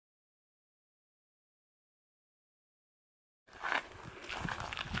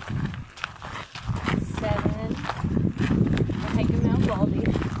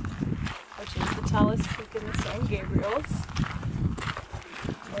smallest peak in the San Gabriels.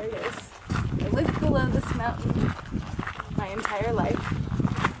 There it is. I lived below this mountain my entire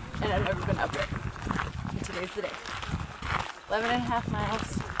life, and I've never been up it. And today's the day. 11.5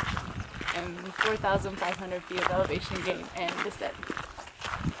 miles and 4,500 feet of elevation gain and descent.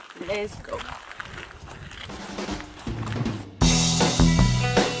 Let's go.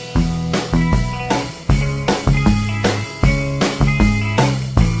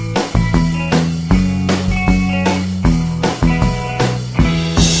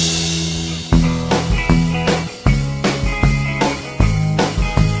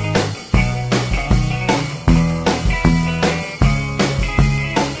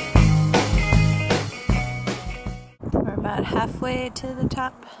 Halfway to the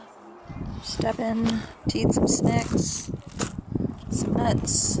top. Step in to eat some snacks, some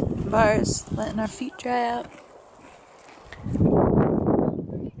nuts, bars, letting our feet dry out.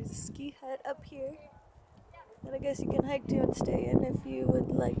 There's a ski hut up here that I guess you can hike to and stay in if you would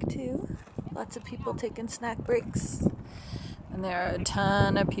like to. Lots of people taking snack breaks, and there are a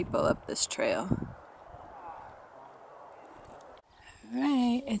ton of people up this trail.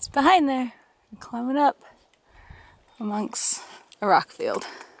 Alright, it's behind there. We're climbing up amongst a rock field.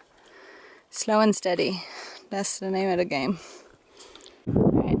 Slow and steady. That's the name of the game.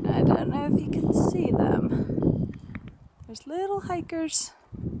 Alright, I don't know if you can see them. There's little hikers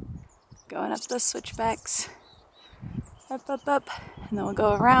going up those switchbacks. Up, up, up. And then we'll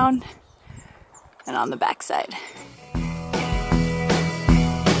go around and on the backside.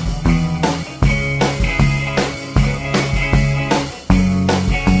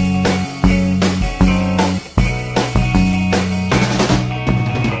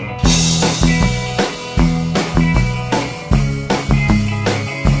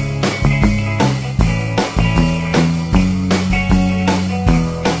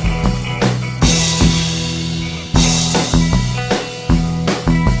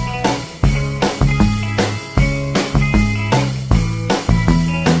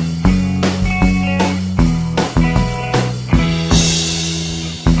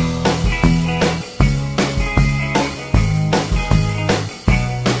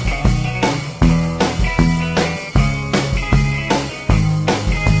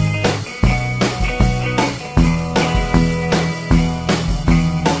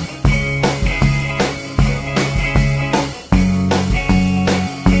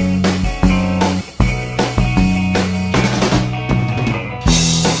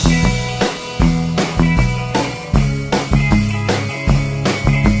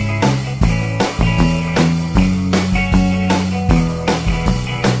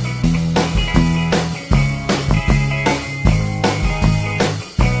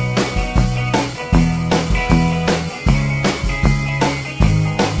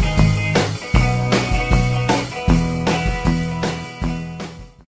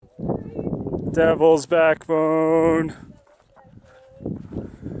 Devil's Backbone.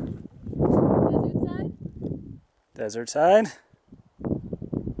 Desert side? Desert side?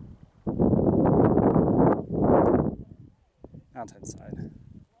 Mountain side.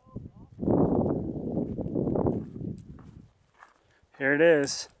 Here it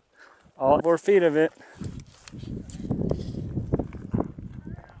is. All 4 feet of it.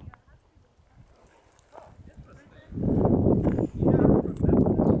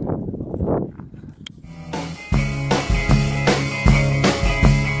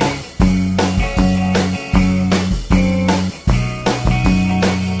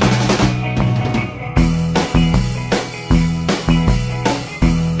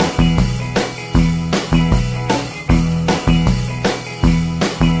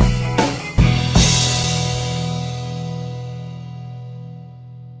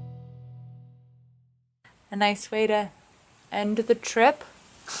 A nice way to end the trip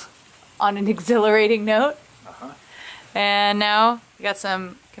on an exhilarating note. And now we got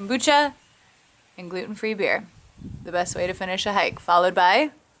some kombucha and gluten-free beer. The best way to finish a hike, followed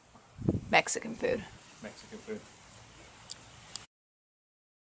by Mexican food. Mexican food.